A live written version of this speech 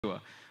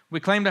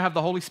We claim to have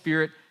the Holy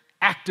Spirit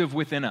active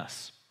within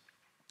us.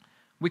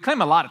 We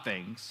claim a lot of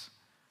things,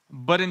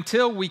 but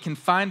until we can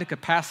find a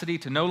capacity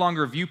to no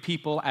longer view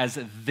people as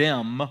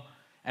them,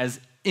 as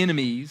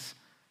enemies,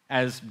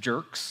 as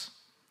jerks,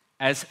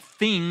 as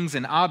things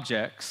and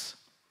objects,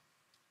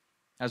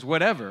 as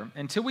whatever,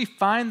 until we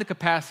find the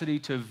capacity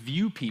to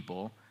view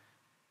people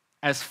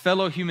as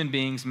fellow human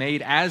beings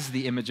made as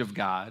the image of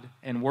God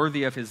and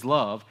worthy of his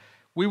love,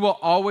 we will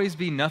always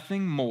be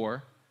nothing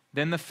more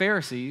than the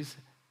Pharisees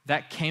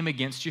that came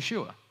against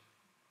Yeshua.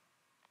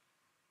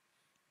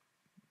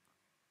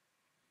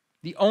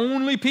 The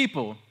only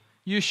people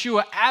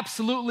Yeshua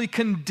absolutely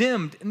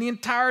condemned in the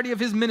entirety of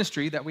his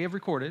ministry that we have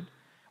recorded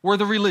were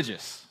the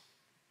religious.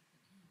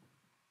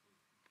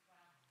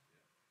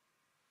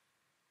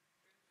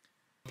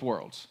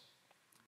 Worlds.